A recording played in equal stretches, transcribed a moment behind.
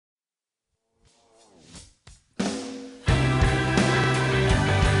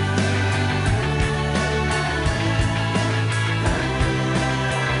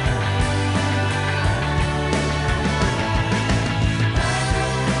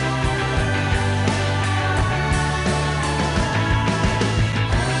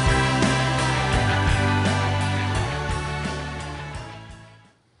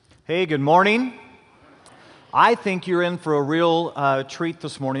Hey, good morning. I think you're in for a real treat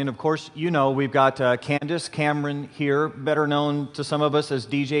this morning. Of course, you know we've got Candace Cameron here, better known to some of us as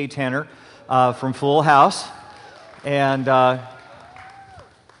DJ Tanner from Full House. And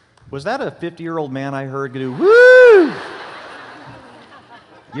was that a 50-year-old man I heard do woo?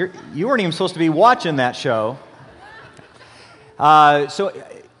 You weren't even supposed to be watching that show. So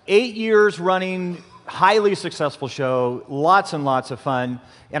 8 years running, highly successful show, lots and lots of fun.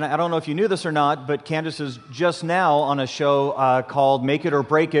 And I don't know if you knew this or not, but Candace is just now on a show called Make It or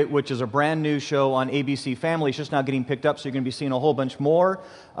Break It, which is a brand new show on ABC Family. It's just now getting picked up, so you're going to be seeing a whole bunch more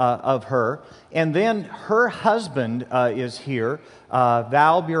of her. And then her husband is here,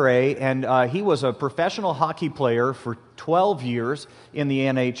 Val Bure, and he was a professional hockey player for 12 years in the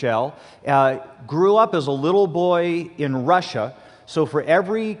NHL. Grew up as a little boy in Russia. So for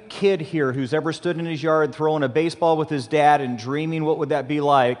every kid here who's ever stood in his yard throwing a baseball with his dad and dreaming what would that be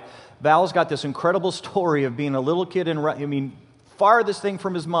like, Val's got this incredible story of being a little kid in Russia. I mean, farthest thing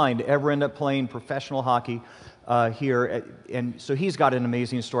from his mind to ever end up playing professional hockey here. And so he's got an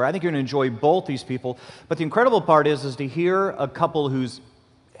amazing story. I think you're going to enjoy both these people. But the incredible part is to hear a couple who's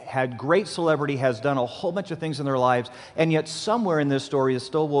had great celebrity, has done a whole bunch of things in their lives, and yet somewhere in this story is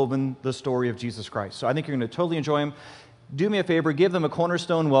still woven the story of Jesus Christ. So I think you're going to totally enjoy him. Do me a favor, give them a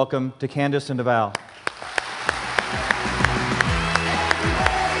cornerstone welcome to Candace and to Val.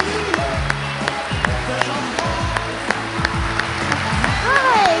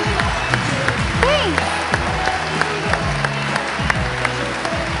 Hi. Thanks.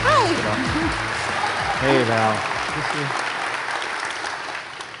 Hi. Hey, Val.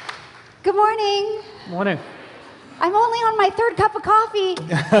 Good morning. Morning. I'm only on my third cup of coffee.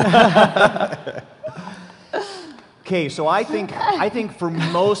 Okay, so I think for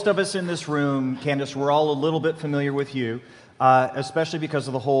most of us in this room, Candace, we're all a little bit familiar with you, especially because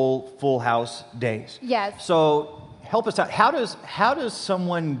of the whole Full House days. Yes. So help us out. How does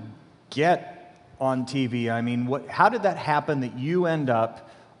someone get on TV? I mean, how did that happen that you end up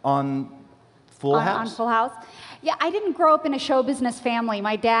on Full House? On Full House. Yeah, I didn't grow up in a show business family.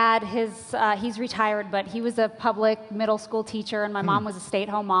 My dad, he's retired, but he was a public middle school teacher, and my mom was a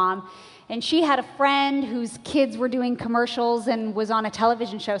stay-at-home mom. And she had a friend whose kids were doing commercials and was on a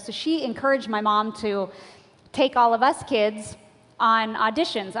television show. So she encouraged my mom to take all of us kids on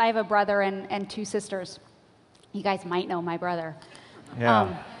auditions. I have a brother and two sisters. You guys might know my brother.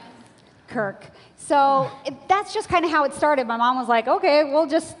 Yeah. Kirk. So that's just kind of how it started. My mom was like, okay, we'll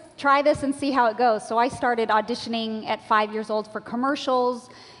just try this and see how it goes. So I started auditioning at 5 years old for commercials.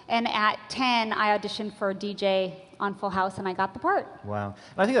 And at 10, I auditioned for DJ on Full House, and I got the part. Wow.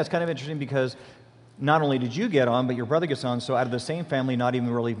 And I think that's kind of interesting because not only did you get on, but your brother gets on, so out of the same family, not even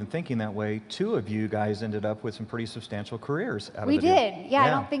really even thinking that way, two of you guys ended up with some pretty substantial careers out of it. We did. Yeah,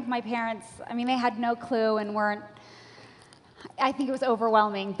 I don't think my parents, I mean, they had no clue and weren't, I think it was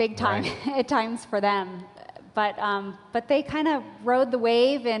overwhelming, big time, right, at times for them. But they kind of rode the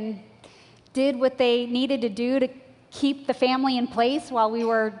wave and did what they needed to do to keep the family in place while we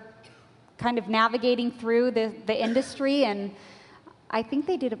were kind of navigating through the industry, and I think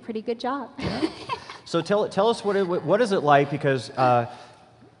they did a pretty good job. Yeah. So tell us what is it like, because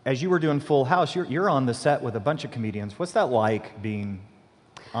as you were doing Full House, you're on the set with a bunch of comedians. What's that like being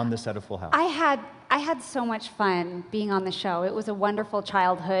on the set of Full House? I had so much fun being on the show. It was a wonderful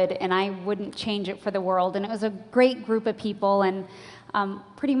childhood, and I wouldn't change it for the world. And it was a great group of people, and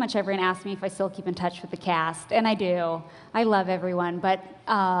pretty much everyone asked me if I still keep in touch with the cast, and I do. I love everyone, but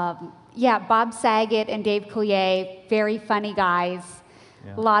yeah, Bob Saget and Dave Coulier, very funny guys.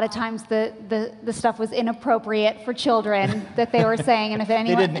 Yeah. A lot of times the stuff was inappropriate for children that they were saying, and if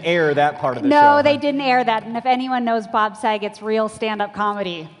anyone... They didn't air that part of the show. No, they didn't air that, and if anyone knows Bob Saget's real stand-up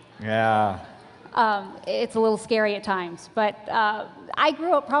comedy... Yeah. It's a little scary at times, but I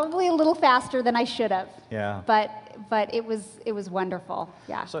grew up probably a little faster than I should have. Yeah. But it was wonderful.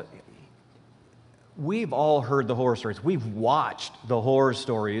 Yeah. So we've all heard the horror stories. We've watched the horror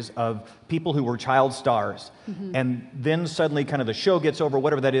stories of people who were child stars, and then suddenly kind of the show gets over,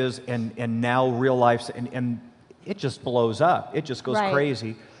 whatever that is, and now real life, and it just blows up. It just goes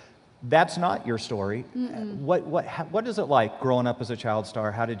crazy. That's not your story. What is it like growing up as a child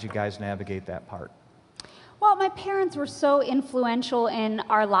star? How did you guys navigate that part? Well, my parents were so influential in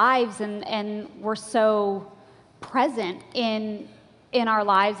our lives and were so present in our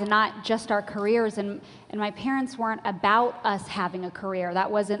lives and not just our careers. And my parents weren't about us having a career. That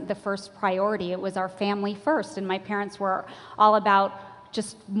wasn't the first priority. It was our family first. And my parents were all about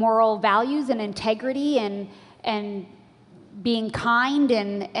just moral values and integrity and being kind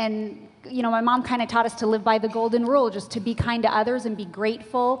and you know, my mom kind of taught us to live by the golden rule, just to be kind to others and be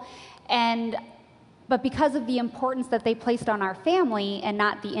grateful. But because of the importance that they placed on our family and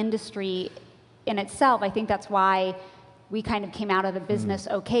not the industry in itself, I think that's why we kind of came out of the business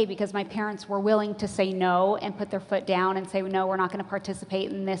okay, because my parents were willing to say no and put their foot down and say, no, we're not going to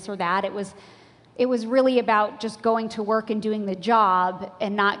participate in this or that. It was really about just going to work and doing the job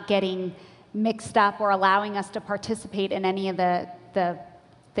and not getting mixed up or allowing us to participate in any of the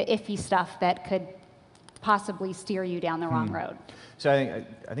iffy stuff that could possibly steer you down the wrong road. So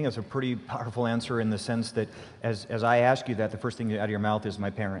I think that's a pretty powerful answer, in the sense that as I ask you that, the first thing out of your mouth is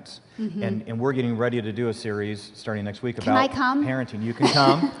my parents. And we're getting ready to do a series starting next week about parenting. You can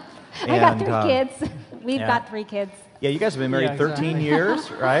come. I got 3 kids. We've got 3 kids. Yeah, you guys have been married 13 years,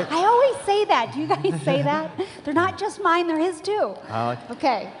 right? I always say that. Do you guys say that? They're not just mine, they're his too.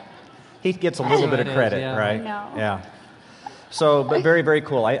 Okay. He gets a little bit of credit, right? No. Yeah. So, but very, very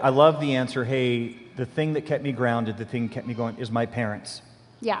cool. I love the answer. Hey, the thing that kept me grounded, the thing that kept me going, is my parents.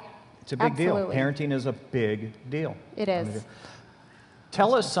 Yeah. It's a big deal. Parenting is a big deal. It is.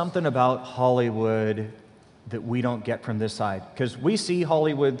 Tell us something about Hollywood that we don't get from this side. Because we see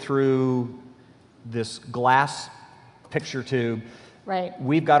Hollywood through this glass picture tube. Right.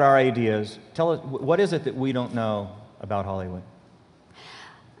 We've got our ideas. Tell us, what is it that we don't know about Hollywood?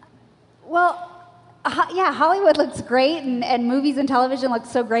 Well, yeah, Hollywood looks great, and movies and television look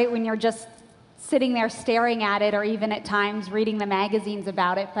so great when you're just sitting there staring at it, or even at times reading the magazines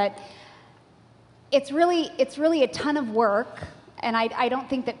about it. But it's really a ton of work, and I don't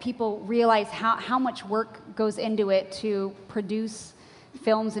think that people realize how much work goes into it to produce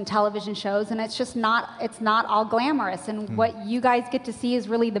films and television shows, and it's not all glamorous. And what you guys get to see is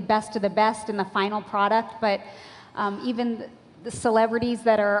really the best of the best in the final product. But even the celebrities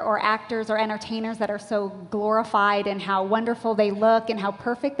that are, or actors or entertainers that are so glorified, and how wonderful they look and how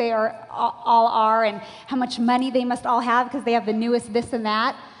perfect they all are, and how much money they must all have because they have the newest this and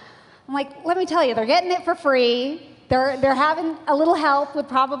that. I'm like, let me tell you, they're getting it for free. They're having a little help with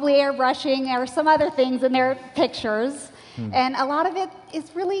probably airbrushing or some other things in their pictures. And a lot of it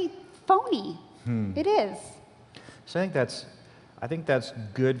is really phony. It is. So I think that's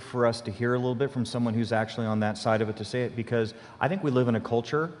good for us to hear a little bit from someone who's actually on that side of it to say it, because I think we live in a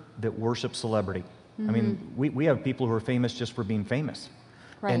culture that worships celebrity. I mean, we have people who are famous just for being famous.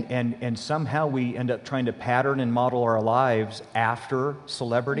 Right. And somehow we end up trying to pattern and model our lives after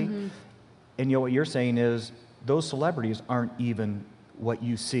celebrity. And you know what you're saying is those celebrities aren't even what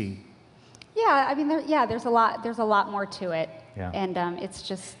you see. Yeah, I mean, there's a lot more to it. Yeah. And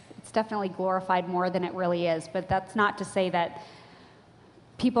it's definitely glorified more than it really is. But that's not to say that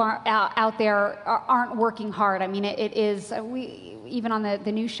people out there aren't working hard. I mean, it is, even on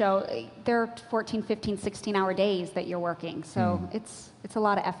the new show, there are 14, 15, 16-hour days that you're working. So it's a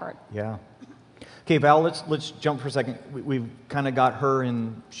lot of effort. Yeah. Okay, Val, let's jump for a second. We've kind of got her,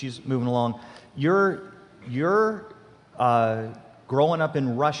 and she's moving along. You're growing up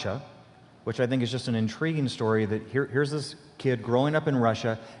in Russia, which I think is just an intriguing story, that here's this kid growing up in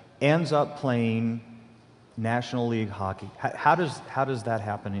Russia, ends up playing National League hockey. How does that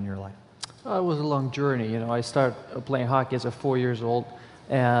happen in your life? It was a long journey. You know, I started playing hockey as a 4 years old,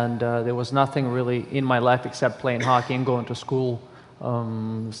 and there was nothing really in my life except playing hockey and going to school.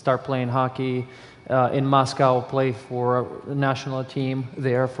 Start playing hockey in Moscow, play for a national team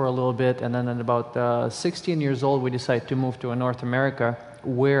there for a little bit, and then at about 16 years old, we decided to move to North America,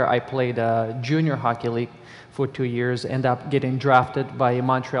 where I played junior hockey league for 2 years, ended up getting drafted by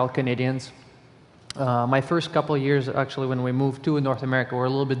Montreal Canadiens. My first couple of years, actually, when we moved to North America, were a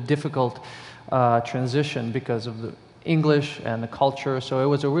little bit difficult transition because of the English and the culture. So it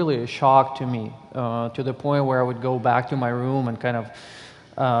was a shock to me, to the point where I would go back to my room and kind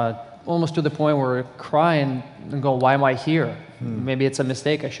of almost to the point where crying and go, why am I here? Maybe it's a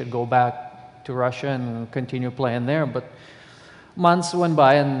mistake. I should go back to Russia and continue playing there. But months went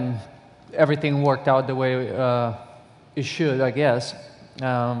by and everything worked out the way it should, I guess.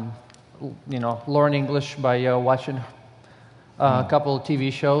 You know, learn English by watching a couple of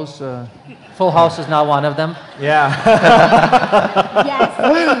TV shows. Full House is not one of them. Yeah. Yes,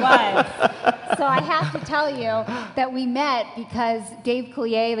 it was. So I have to tell you that we met because Dave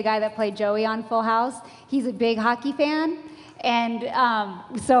Coulier, the guy that played Joey on Full House, he's a big hockey fan. And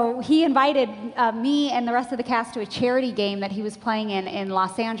so he invited me and the rest of the cast to a charity game that he was playing in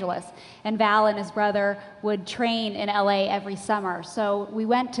Los Angeles. And Val and his brother would train in LA every summer. So we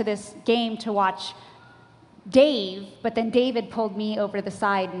went to this game to watch Dave, but then David pulled me over to the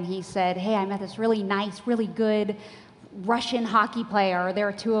side and he said, hey, I met this really nice, really good Russian hockey player. There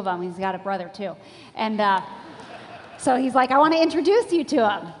are 2 of them. He's got a brother too. And so he's like, I want to introduce you to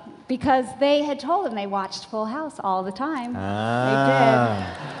him. because they had told him they watched Full House all the time. They did.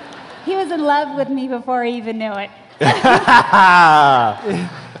 He was in love with me before he even knew it.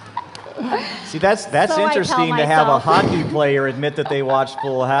 See, that's So interesting to have a hockey player admit that they watched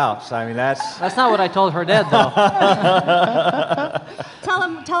Full House. I mean, that's not what I told her dad, though. Tell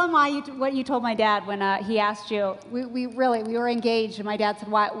him what you told my dad when he asked you. We were engaged, and my dad said,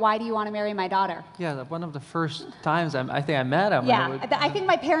 "Why do you want to marry my daughter?" Yeah, one of the first times I think I met him. Yeah, I think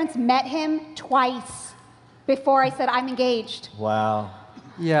my parents met him twice before I said I'm engaged. wow.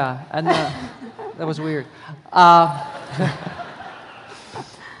 Yeah, and that was weird.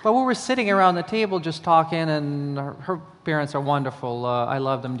 But we were sitting around the table just talking, and her parents are wonderful. I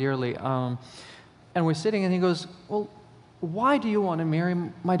love them dearly. And we're sitting, and he goes, "Well, why do you want to marry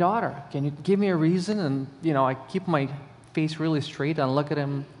my daughter? Can you give me a reason?" And, I keep my face really straight and look at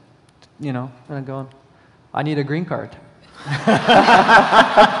him, and I'm going, "I need a green card."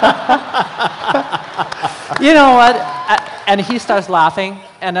 You know what? And he starts laughing,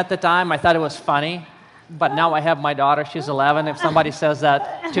 and at the time I thought it was funny. But now I have my daughter, she's 11. If somebody says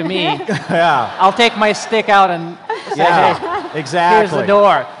that to me, Yeah. I'll take my stick out and say, Yeah. "Hey, Exactly. here's the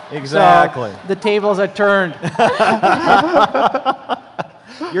door." Exactly. So the tables are turned.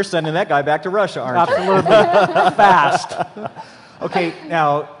 You're sending that guy back to Russia, aren't you? Absolutely. Fast. Okay,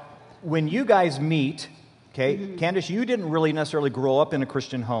 now, when you guys meet, okay, Candace, you didn't really necessarily grow up in a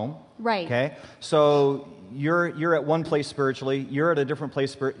Christian home. Right. Okay, so you're at one place spiritually, you're at a different place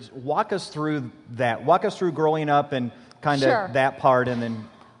spiritually. Walk us through that. Walk us through growing up and kind of Sure. that part, and then...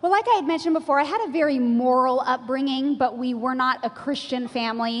 Well, like I had mentioned before, I had a very moral upbringing, but we were not a Christian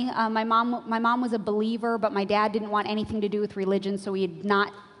family. My mom was a believer, but my dad didn't want anything to do with religion, so we had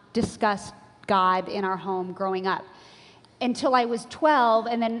not discussed God in our home growing up. Until I was 12,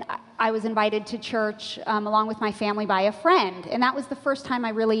 and then I was invited to church along with my family by a friend. And that was the first time I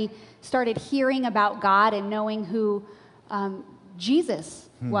really started hearing about God and knowing who Jesus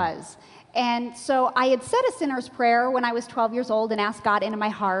was. And so I had said a sinner's prayer when I was 12 years old and asked God into my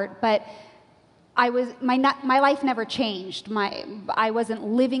heart, but my life never changed. I wasn't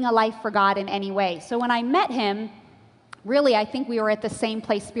living a life for God in any way. So when I met him, really, I think we were at the same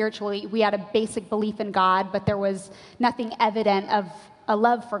place spiritually. We had a basic belief in God, but there was nothing evident of a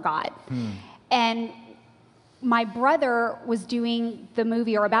love for God. And my brother was doing the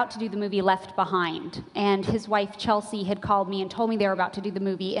movie, or about to do the movie, Left Behind. And his wife, Chelsea, had called me and told me they were about to do the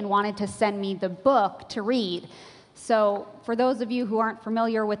movie and wanted to send me the book to read. So for those of you who aren't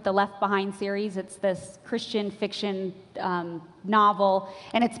familiar with the Left Behind series, it's this Christian fiction novel,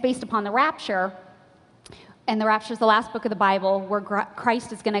 and it's based upon the rapture. And the rapture is the last book of the Bible where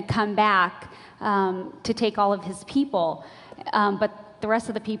Christ is going to come back to take all of his people. But the rest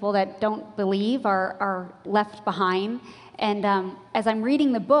of the people that don't believe are left behind. And as I'm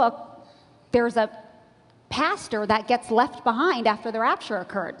reading the book, there's a pastor that gets left behind after the rapture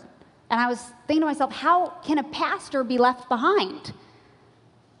occurred. And I was thinking to myself, how can a pastor be left behind?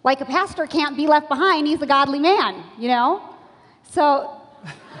 Like, a pastor can't be left behind. He's a godly man, So...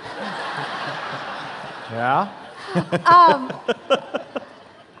 Yeah?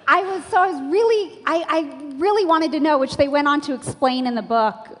 I really wanted to know, which they went on to explain in the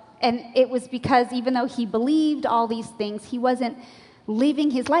book, and it was because even though he believed all these things, he wasn't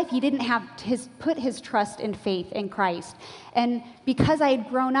living his life. He didn't have put his trust and faith in Christ. And because I had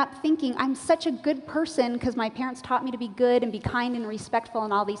grown up thinking I'm such a good person because my parents taught me to be good and be kind and respectful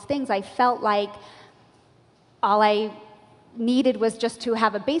and all these things, I felt like all I needed was just to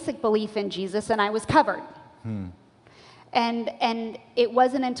have a basic belief in Jesus, and I was covered. And it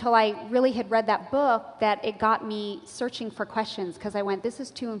wasn't until I really had read that book that it got me searching for questions, because I went, this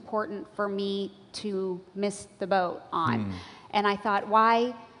is too important for me to miss the boat on. And I thought,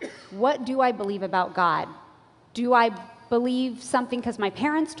 what do I believe about God? Do I believe something because my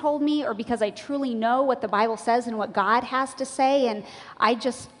parents told me, or because I truly know what the Bible says and what God has to say? And I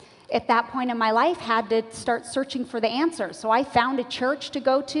just, at that point in my life, had to start searching for the answers. So I found a church to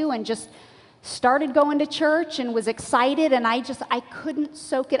go to and just started going to church and was excited, and I couldn't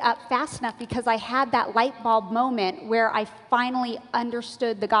soak it up fast enough, because I had that light bulb moment where I finally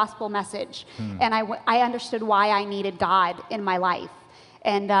understood the gospel message, and I understood why I needed God in my life.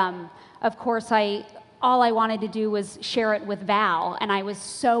 And of course, all I wanted to do was share it with Val, and I was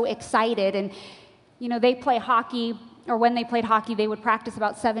so excited. And they play hockey, or when they played hockey, they would practice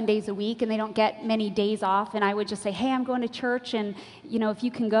about 7 days a week, and they don't get many days off. And I would just say, hey, I'm going to church, and if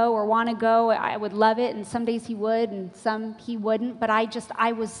you can go or want to go, I would love it. And some days he would, and some he wouldn't. But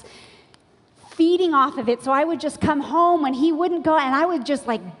I was feeding off of it. So I would just come home when he wouldn't go, and I would just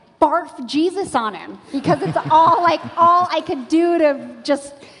barf Jesus on him, because it's all I could do to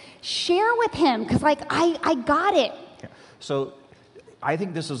just share with him, because like I got it. Yeah. So I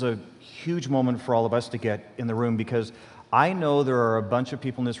think this is a huge moment for all of us to get in the room, because I know there are a bunch of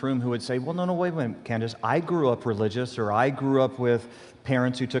people in this room who would say, well, no, wait a minute, Candace, I grew up religious, or I grew up with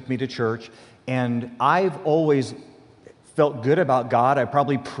parents who took me to church, and I've always felt good about God. I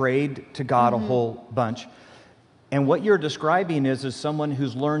probably prayed to God a whole bunch. And what you're describing is someone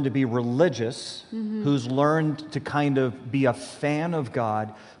who's learned to be religious, who's learned to kind of be a fan of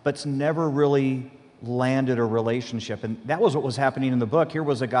God, but's never really landed a relationship. And that was what was happening in the book. Here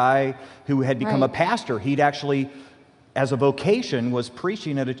was a guy who had become a pastor. He'd actually, as a vocation, was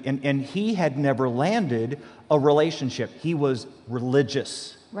preaching at and he had never landed a relationship. He was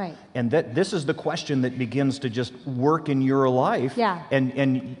religious. Right. And this is the question that begins to just work in your life. Yeah.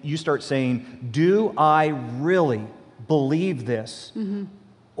 And you start saying, do I really believe this?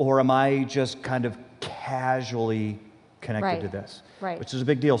 Or am I just kind of casually connected to this? Right. Which is a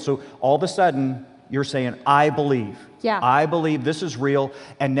big deal. So all of a sudden, you're saying, I believe. Yeah. I believe this is real.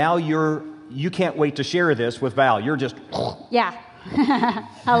 And now you can't wait to share this with Val. You're just... Yeah.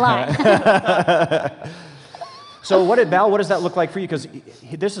 A lot. So what does that look like for you? Because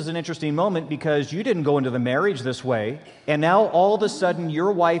this is an interesting moment, because you didn't go into the marriage this way, and now all of a sudden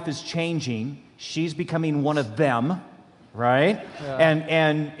your wife is changing. She's becoming one of them, right? Yeah.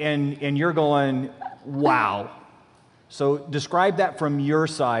 And you're going, wow. So describe that from your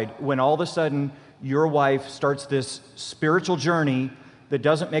side, when all of a sudden your wife starts this spiritual journey that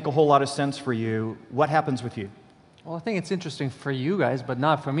doesn't make a whole lot of sense for you. What happens with you? Well, I think it's interesting for you guys, but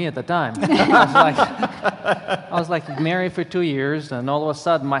not for me at the time. I was like married for 2 years, and all of a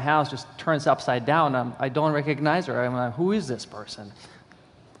sudden my house just turns upside down. I don't recognize her. I'm like, who is this person?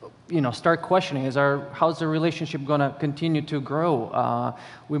 Start questioning, how's the relationship going to continue to grow?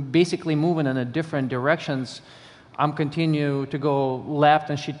 We're basically moving in a different directions. I'm continue to go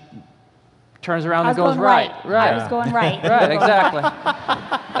left, and she turns around and goes right. Right. I was going right. Right, exactly.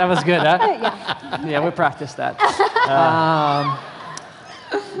 That was good, huh? Yeah. Yeah, we practiced that.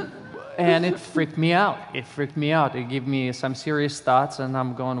 And it freaked me out. It gave me some serious thoughts, and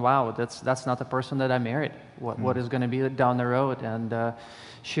I'm going, wow, that's not the person that I married. What is going to be down the road? And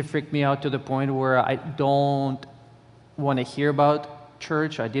she freaked me out to the point where I don't want to hear about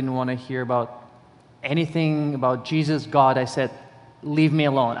church. I didn't want to hear about anything about Jesus, God. I said, leave me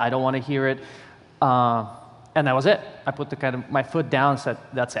alone. I don't want to hear it. And that was it. I put my foot down and said,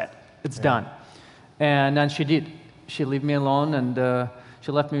 that's it. It's done. And then she did. She left me alone, and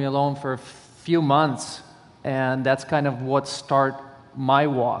she left me alone for a few months. And that's kind of what started my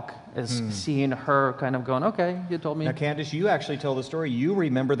walk, is seeing her kind of going, okay, you told me. Now, Candace, you actually tell the story. You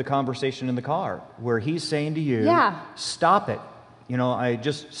remember the conversation in the car where he's saying to you, stop it. I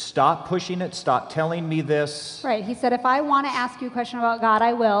just stop pushing it, stop telling me this. Right. He said, if I want to ask you a question about God,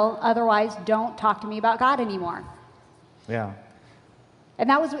 I will. Otherwise, don't talk to me about God anymore. Yeah. And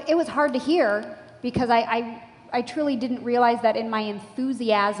it was hard to hear, because I truly didn't realize that in my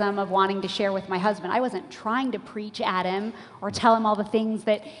enthusiasm of wanting to share with my husband. I wasn't trying to preach at him or tell him all the things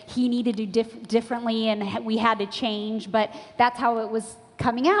that he needed to do differently and we had to change, but that's how it was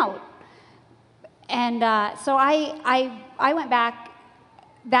coming out. And so I went back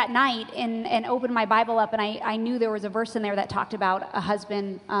that night and opened my Bible up, and I knew there was a verse in there that talked about a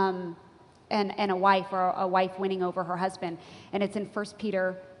husband and a wife, or a wife winning over her husband. And it's in 1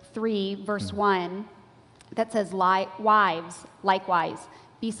 Peter 3, verse 1, that says, wives, likewise,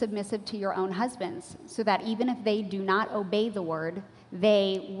 be submissive to your own husbands, so that even if they do not obey the word,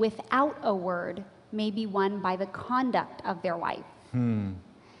 they, without a word, may be won by the conduct of their wife.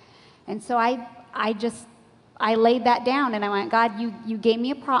 And so I laid that down, and I went, God, you gave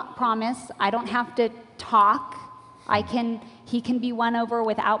me a promise. I don't have to talk. He can be won over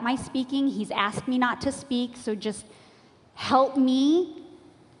without my speaking. He's asked me not to speak, so just help me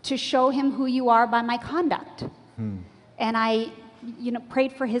to show him who you are by my conduct. And I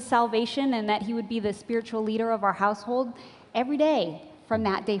prayed for his salvation and that he would be the spiritual leader of our household every day from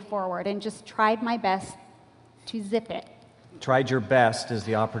that day forward, and just tried my best to zip it. Tried your best is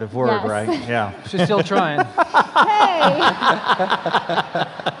the operative word, Yes. right? Yeah. She's still trying. Hey!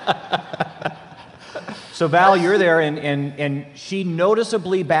 So Val, you're there, and she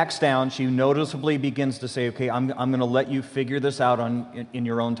noticeably backs down. She noticeably begins to say, okay, I'm going to let you figure this out in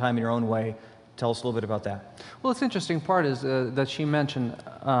your own time, in your own way. Tell us a little bit about that. Well, the interesting part is that she mentioned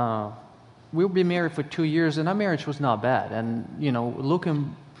we've been married for 2 years, and our marriage was not bad. And,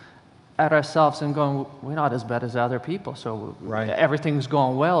 looking at ourselves and going, we're not as bad as other people, so everything's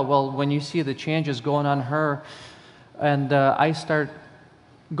going well. Well, when you see the changes going on her, and I start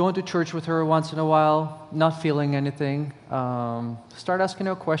going to church with her once in a while, not feeling anything. Start asking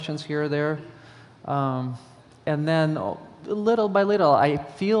her questions here or there. And then little by little, I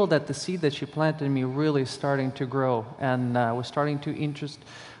feel that the seed that she planted in me really starting to grow. And was starting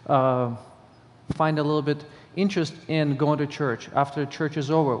to find a little bit interest in going to church. After church is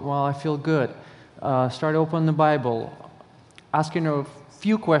over, well, I feel good. Start opening the Bible, asking her a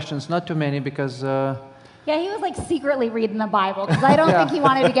few questions, not too many, because Yeah, he was like secretly reading the Bible because I don't think he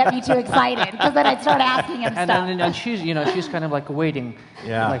wanted to get me too excited because then I'd start asking him stuff. and she's, she's kind of like waiting.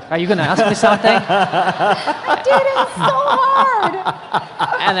 Yeah. Like, are you going to ask me something? Dude, it was so hard.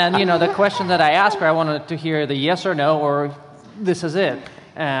 And then, the question that I asked her, I wanted to hear the yes or no or this is it.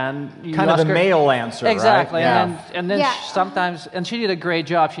 And you Kind of ask a her, male answer, exactly. right? Yeah. And then Yeah. sometimes, and she did a great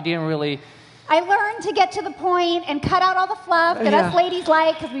job. She didn't really. I learned to get to the point and cut out all the fluff that us Yeah. ladies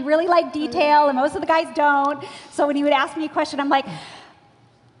like because we really like detail and most of the guys don't. So when he would ask me a question, I'm like,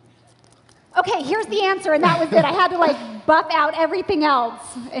 okay, here's the answer, and that was it. I had to like buff out everything else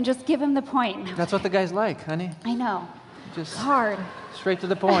and just give him the point. That's what the guys like, honey. I know. Just It's hard. straight to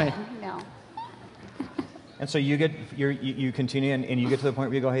the point. No. And so you continue and you get to the point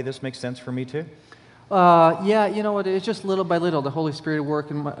where you go, hey, this makes sense for me too? Yeah, you know what? It's just little by little. The Holy Spirit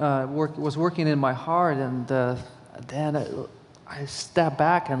was working in my heart, and then I step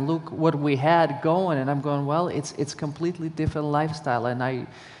back and look what we had going, and I'm going, well, it's completely different lifestyle, and I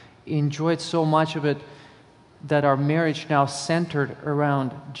enjoyed so much of it that our marriage now centered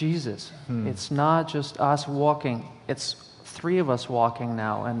around Jesus. It's not just us walking; it's three of us walking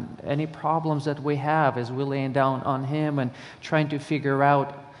now, and any problems that we have is we laying down on Him and trying to figure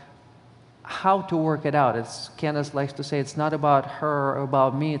out how to work it out. It's Candace likes to say it's not about her or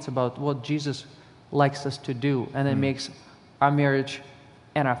about me, it's about what Jesus likes us to do, and it makes our marriage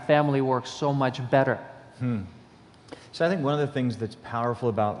and our family work so much better. So I think one of the things that's powerful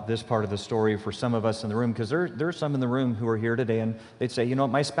about this part of the story for some of us in the room, because there are some in the room who are here today and they'd say,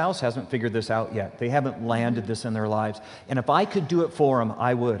 my spouse hasn't figured this out yet. They haven't landed this in their lives. And if I could do it for them,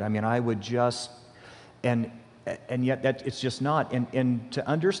 I would. I mean, I would just, and yet that it's just not. And to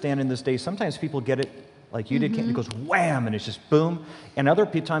understand in this day, sometimes people get it like you did, it goes wham, and it's just boom. And other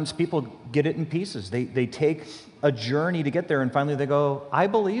times people get it in pieces. They take a journey to get there, and finally they go, I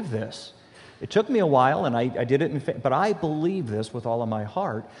believe this. It took me a while, and I did it, but I believe this with all of my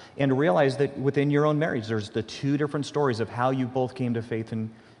heart. And to realize that within your own marriage, there's the two different stories of how you both came to faith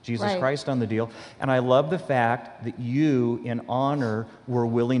in Jesus Christ on the deal. And I love the fact that you, in honor, were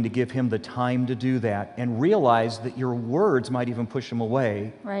willing to give him the time to do that and realize that your words might even push him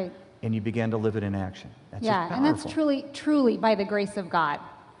away. Right. And you began to live it in action. That's just And that's powerful. truly by the grace of God.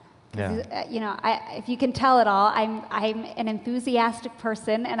 Yeah. If you can tell it all, I'm an enthusiastic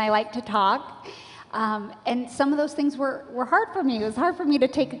person and I like to talk. And some of those things were hard for me. It was hard for me to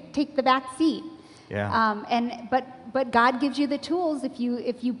take the back seat. Yeah. But God gives you the tools if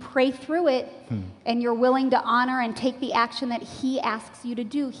you pray through it and you're willing to honor and take the action that He asks you to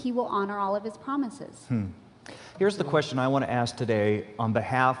do, He will honor all of His promises. Here's the question I want to ask today on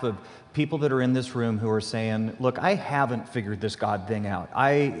behalf of people that are in this room who are saying, look, I haven't figured this God thing out.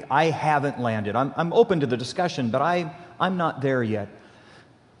 I haven't landed. I'm open to the discussion, but I'm not there yet.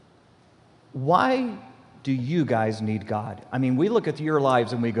 Why do you guys need God? I mean, we look at your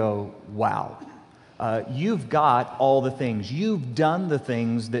lives and we go, wow. You've got all the things. You've done the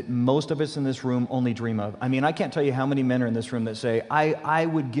things that most of us in this room only dream of. I mean, I can't tell you how many men are in this room that say, I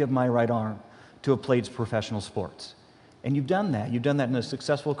would give my right arm to have played professional sports. And you've done that. You've done that in a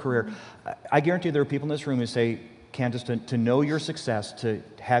successful career. I guarantee there are people in this room who say, Candace, to know your success, to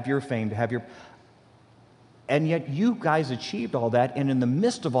have your fame, to have your... And yet you guys achieved all that, and in the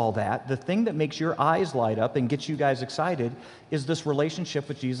midst of all that, the thing that makes your eyes light up and gets you guys excited is this relationship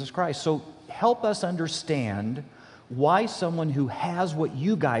with Jesus Christ. So help us understand why someone who has what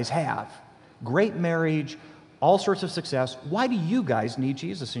you guys have, great marriage, all sorts of success, why do you guys need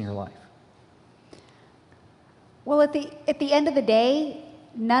Jesus in your life? Well, at the end of the day,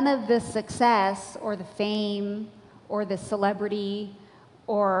 none of the success or the fame or the celebrity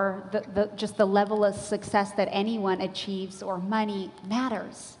or just the level of success that anyone achieves or money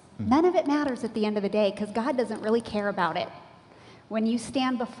matters. None of it matters at the end of the day because God doesn't really care about it. When you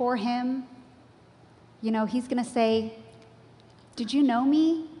stand before Him, He's going to say, did you know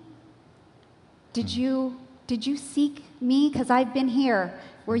me? Did you seek me? Because I've been here.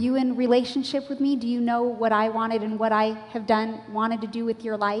 Were you in relationship with me? Do you know what I wanted and what I have wanted to do with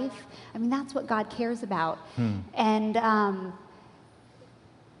your life? I mean, that's what God cares about. And,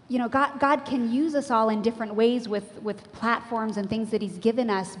 God can use us all in different ways with platforms and things that He's given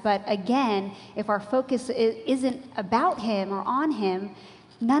us. But again, if our focus isn't about Him or on Him,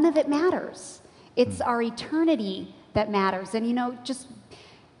 none of it matters. It's our eternity that matters. And, just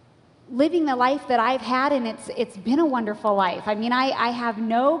living the life that I've had, and it's been a wonderful life. I mean, I have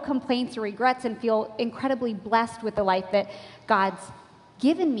no complaints or regrets and feel incredibly blessed with the life that God's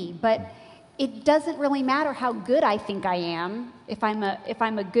given me. But it doesn't really matter how good I think I am, if I'm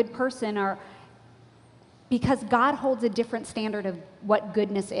a good person, or because God holds a different standard of what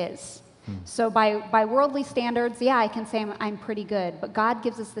goodness is. So by worldly standards, I can say I'm pretty good, but God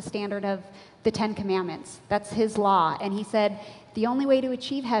gives us the standard of the 10 Commandments. That's his law. And he said, the only way to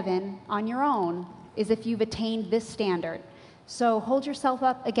achieve heaven on your own is if you've attained this standard. So hold yourself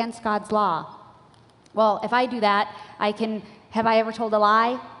up against God's law. Well, if I do that, have I ever told a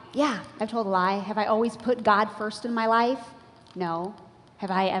lie? Yeah, I've told a lie. Have I always put God first in my life? No.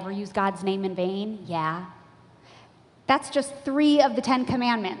 Have I ever used God's name in vain? Yeah. That's just 3 of the 10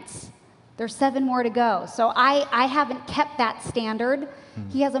 Commandments. There's 7 more to go. So I haven't kept that standard.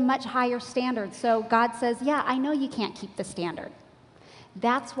 He has a much higher standard. So God says, I know you can't keep the standard.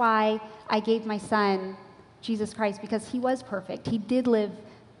 That's why I gave my son Jesus Christ, because he was perfect. He did live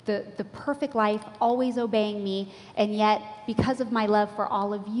the perfect life, always obeying me, and yet because of my love for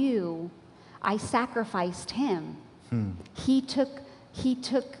all of you, I sacrificed him. He took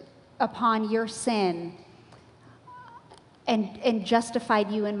upon your sin and justified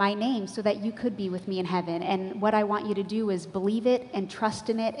you in my name so that you could be with me in heaven. And what I want you to do is believe it and trust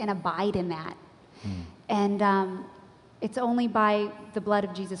in it and abide in that. And it's only by the blood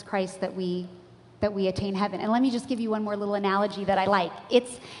of Jesus Christ that we attain heaven. And let me just give you one more little analogy that I like.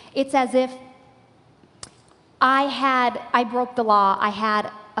 It's as if I broke the law. I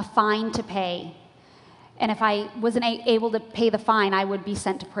had a fine to pay. And if I wasn't able to pay the fine, I would be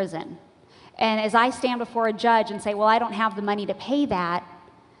sent to prison. And as I stand before a judge and say, well, I don't have the money to pay that,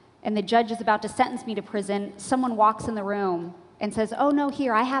 and the judge is about to sentence me to prison, someone walks in the room and says, oh, no,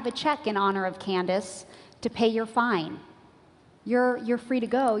 here, I have a check in honor of Candace to pay your fine. You're free to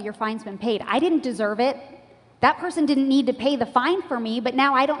go. Your fine's been paid. I didn't deserve it. That person didn't need to pay the fine for me, but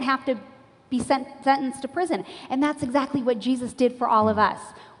now I don't have to be sentenced to prison. And that's exactly what Jesus did for all of us.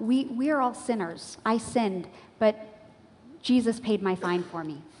 We are all sinners. I sinned, but Jesus paid my fine for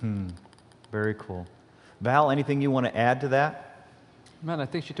me. Very cool. Val, anything you want to add to that? Man, I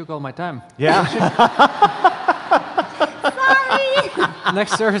think she took all my time. Yeah. Sorry.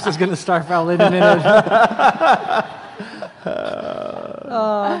 Next service is going to start probably in a minute.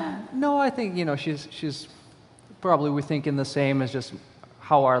 No, I think, she's probably, we think in the same as just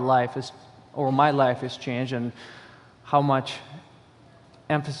how our life is, or my life has changed, and how much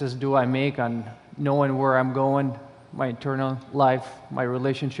emphasis do I make on knowing where I'm going, my eternal life, my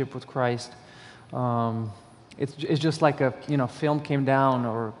relationship with Christ. It's just like a film came down,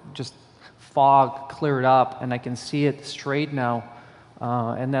 or just fog cleared up, and I can see it straight now.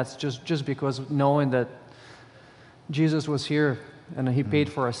 And that's just because knowing that Jesus was here and he paid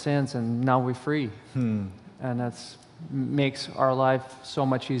for our sins, and now we're free. And that's makes our life so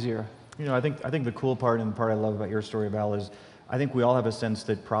much easier. I think the cool part, and the part I love about your story, Val, is I think we all have a sense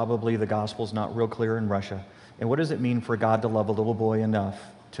that probably the gospel's not real clear in Russia. And what does it mean for God to love a little boy enough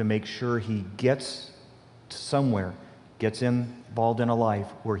to make sure he gets somewhere, gets involved in a life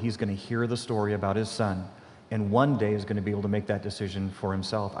where he's going to hear the story about his son, and one day is going to be able to make that decision for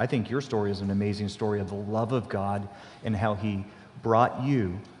himself? I think your story is an amazing story of the love of God and how he brought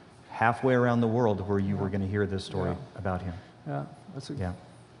you halfway around the world where you were going to hear this story about him. Yeah,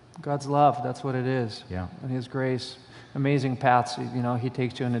 God's love, that's what it is. Yeah. And his grace, amazing paths, he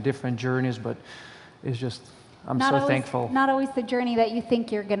takes you into different journeys, but it's just, I'm so thankful. Not always the journey that you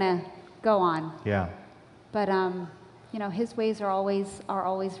think you're going to go on. Yeah. But, his ways are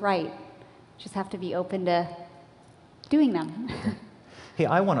always right. Just have to be open to doing them. Hey,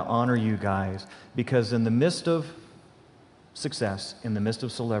 I want to honor you guys because in the midst of success, in the midst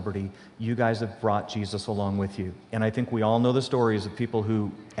of celebrity, you guys have brought Jesus along with you. And I think we all know the stories of people who,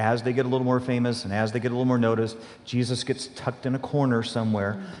 as they get a little more famous and as they get a little more noticed, Jesus gets tucked in a corner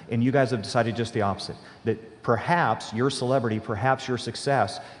somewhere, and you guys have decided just the opposite. That perhaps your celebrity, perhaps your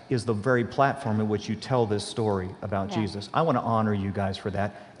success is the very platform in which you tell this story about Jesus. I want to honor you guys for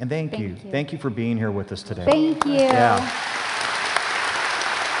that. And thank you. Thank you for being here with us today. Thank you. Yeah.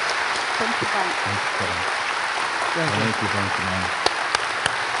 Thank you, Frank. Thank you, man.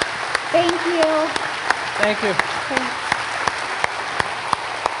 Thank you. Thank you. Thanks.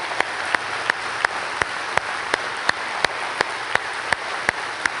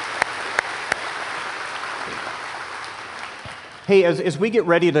 Hey, as we get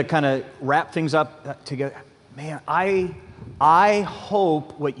ready to kind of wrap things up together, man, I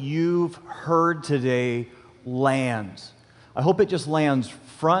hope what you've heard today lands. I hope it just lands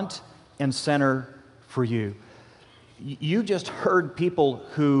front and center for you. You just heard people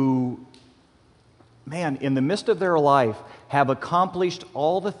who, man, in the midst of their life, have accomplished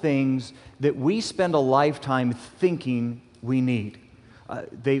all the things that we spend a lifetime thinking we need.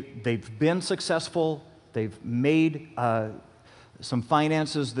 They've been successful. They've made some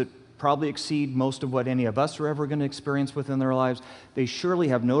finances that probably exceed most of what any of us are ever going to experience within their lives. They surely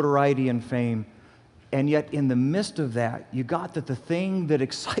have notoriety and fame. And yet, in the midst of that, you got that the thing that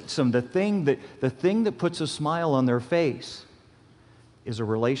excites them, the thing that puts a smile on their face, is a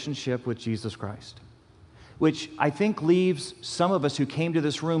relationship with Jesus Christ, which I think leaves some of us who came to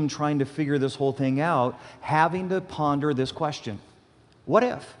this room trying to figure this whole thing out, having to ponder this question: what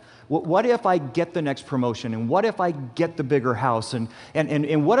if? What if I get the next promotion? And what if I get the bigger house? And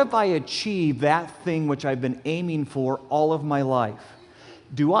what if I achieve that thing which I've been aiming for all of my life?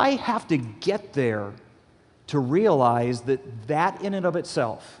 Do I have to get there to realize that that in and of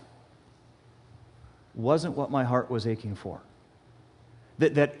itself wasn't what my heart was aching for?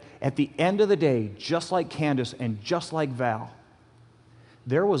 That at the end of the day, just like Candace and just like Val,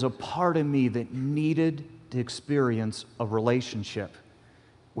 there was a part of me that needed to experience a relationship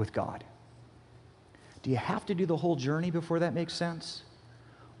with God. Do you have to do the whole journey before that makes sense?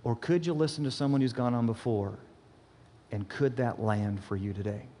 Or could you listen to someone who's gone on before? And could that land for you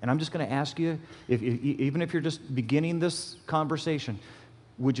today? And I'm just going to ask you, even if you're just beginning this conversation,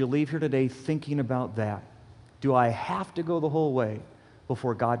 would you leave here today thinking about that? Do I have to go the whole way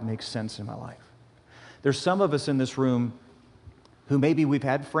before God makes sense in my life? There's some of us in this room who maybe we've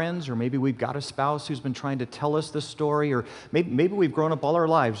had friends, or maybe we've got a spouse who's been trying to tell us this story, or maybe we've grown up all our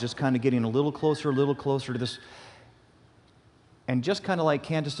lives just kind of getting a little closer to this. And just kind of like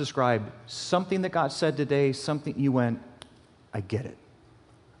Candace described, something that God said today, something you went, I get it.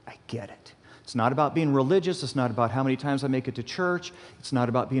 I get it. It's not about being religious. It's not about how many times I make it to church. It's not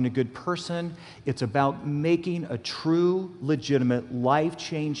about being a good person. It's about making a true, legitimate,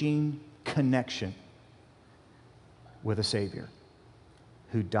 life-changing connection with a Savior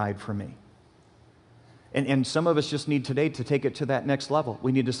who died for me. And some of us just need today to take it to that next level.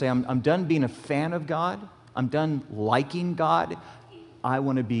 We need to say, I'm done being a fan of God. I'm done liking God. I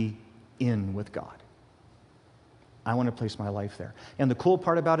want to be in with God. I want to place my life there. And the cool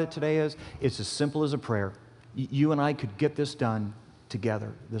part about it today is it's as simple as a prayer. You and I could get this done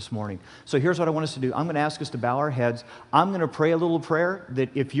together this morning. So here's what I want us to do. I'm going to ask us to bow our heads. I'm going to pray a little prayer that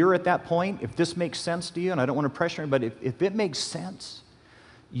if you're at that point, if this makes sense to you, and I don't want to pressure you, but if it makes sense,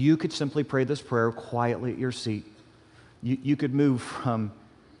 you could simply pray this prayer quietly at your seat. You could move from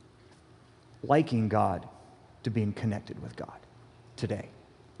liking God to being connected with God today.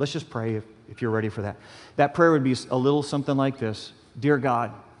 Let's just pray if you're ready for that. That prayer would be a little something like this. Dear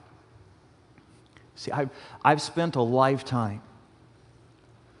God, see, I've spent a lifetime,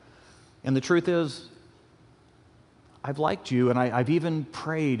 and the truth is, I've liked you, and I've even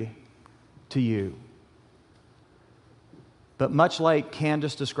prayed to you. But much like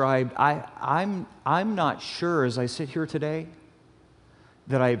Candace described, I'm not sure as I sit here today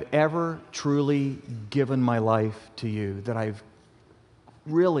that I've ever truly given my life to you, that I've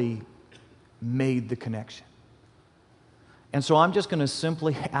really made the connection. And so I'm just going to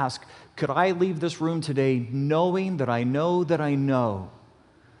simply ask, could I leave this room today knowing that I know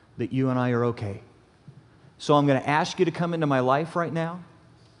that you and I are okay? So I'm going to ask you to come into my life right now.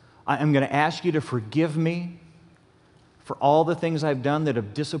 I'm going to ask you to forgive me for all the things I've done that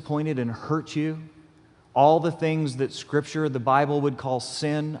have disappointed and hurt you, all the things that Scripture, the Bible would call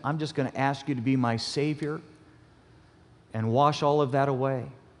sin. I'm just going to ask you to be my Savior and wash all of that away.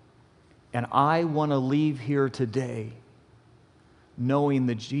 And I want to leave here today knowing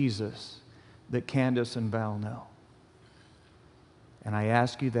the Jesus that Candace and Val know. And I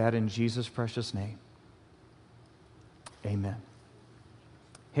ask you that in Jesus' precious name. Amen.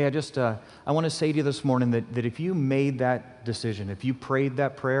 Hey, I want to say to you this morning that if you made that decision, if you prayed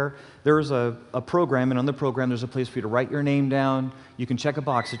that prayer, there's a program, and on the program there's a place for you to write your name down. You can check a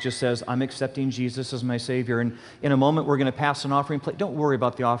box that just says, I'm accepting Jesus as my Savior. And in a moment we're going to pass an offering plate. Don't worry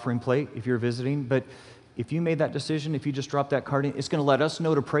about the offering plate if you're visiting, but if you made that decision, if you just drop that card in, it's going to let us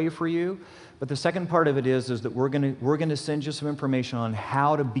know to pray for you. But the second part of it is that we're going to send you some information on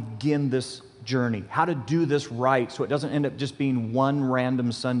how to begin this journey, how to do this right so it doesn't end up just being one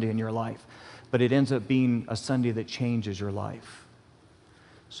random Sunday in your life, but it ends up being a Sunday that changes your life.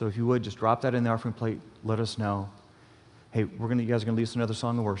 So if you would, just drop that in the offering plate, let us know. Hey, you guys are going to lead us another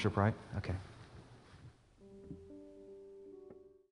song of worship, right? Okay.